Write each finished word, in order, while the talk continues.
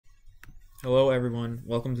Hello everyone,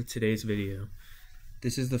 welcome to today's video.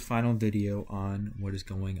 This is the final video on what is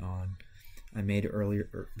going on. I made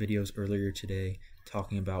videos earlier today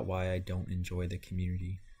talking about why I don't enjoy the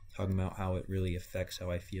community, talking about how it really affects how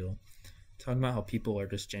I feel, talking about how people are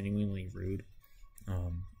just genuinely rude,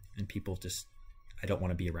 and people just, I don't want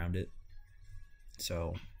to be around it.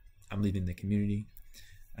 So I'm leaving the community.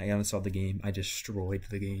 I uninstalled the game. I destroyed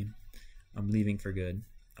the game. I'm leaving for good.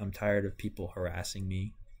 I'm tired of people harassing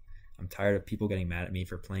me. I'm tired of people getting mad at me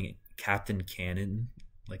for playing Captain Cannon,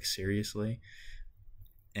 like seriously,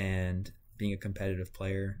 and being a competitive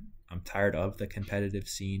player. I'm tired of the competitive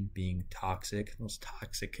scene being toxic, the most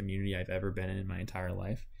toxic community I've ever been in my entire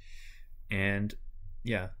life. And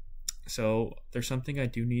yeah, so there's something I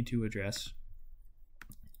do need to address.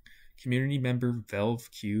 Community member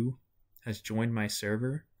VelveQ has joined my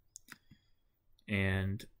server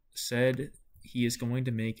and said he is going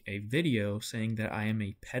to make a video saying that I am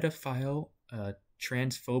a pedophile,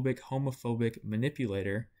 transphobic, homophobic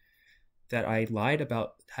manipulator, that I lied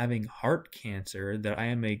about having heart cancer, that I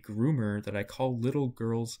am a groomer, that I call little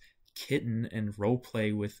girls kitten and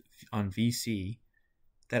roleplay with on VC,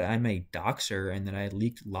 that I'm a doxer, and that I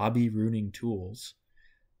leaked lobby ruining tools.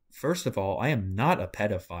 First of all, I am not a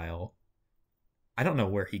pedophile. I don't know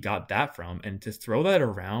where he got that from, and to throw that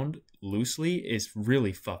around loosely is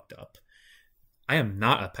really fucked up. I am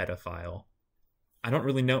not a pedophile. I don't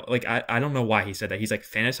really know. Like, I don't know why he said that. He's like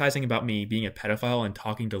fantasizing about me being a pedophile and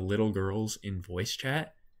talking to little girls in voice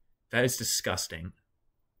chat. That is disgusting.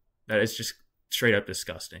 That is just straight up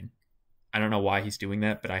disgusting. I don't know why he's doing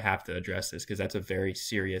that, but I have to address this because that's a very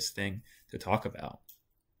serious thing to talk about.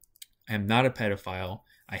 I am not a pedophile.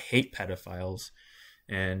 I hate pedophiles.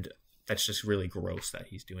 And that's just really gross that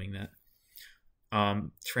he's doing that.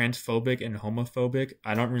 Transphobic and homophobic,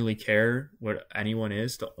 I don't really care what anyone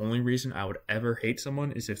is. The only reason I would ever hate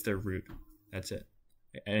someone is if they're rude. That's it.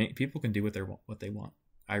 And people can do what they want.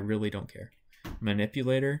 I really don't care.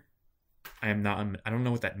 Manipulator, I am not. I don't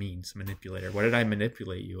know what that means. Manipulator. What did I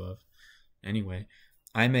manipulate you of? Anyway,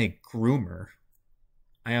 I'm a groomer.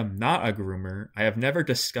 I am not a groomer. I have never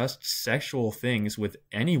discussed sexual things with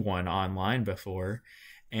anyone online before,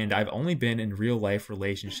 and I've only been in real life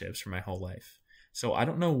relationships for my whole life. So I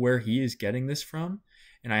don't know where he is getting this from,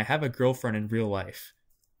 and I have a girlfriend in real life.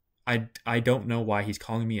 I don't know why he's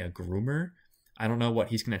calling me a groomer. I don't know what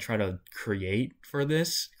he's going to try to create for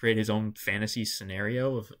this, create his own fantasy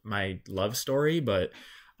scenario of my love story, but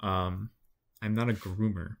I'm not a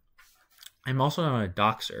groomer. I'm also not a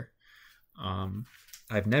doxer.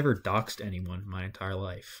 I've never doxed anyone my entire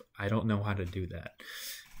life. I don't know how to do that.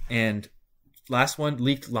 And last one,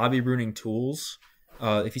 leaked lobby ruining tools.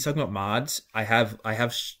 If he's talking about mods, I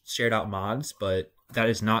have shared out mods, but that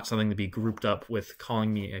is not something to be grouped up with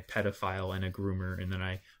calling me a pedophile and a groomer, and then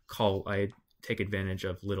I take advantage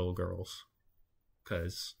of little girls,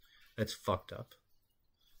 because that's fucked up.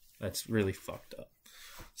 That's really fucked up.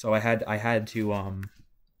 So I had to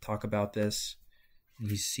talk about this.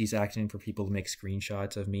 He's asking for people to make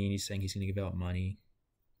screenshots of me, and he's saying he's going to give out money.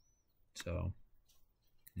 So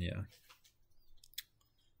yeah.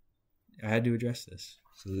 I had to address this.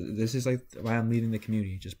 So this is like why I'm leaving the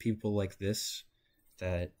community. Just people like this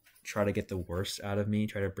that try to get the worst out of me,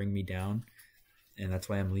 try to bring me down. And that's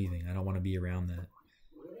why I'm leaving. I don't want to be around that.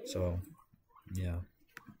 So, yeah.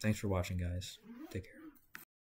 Thanks for watching, guys.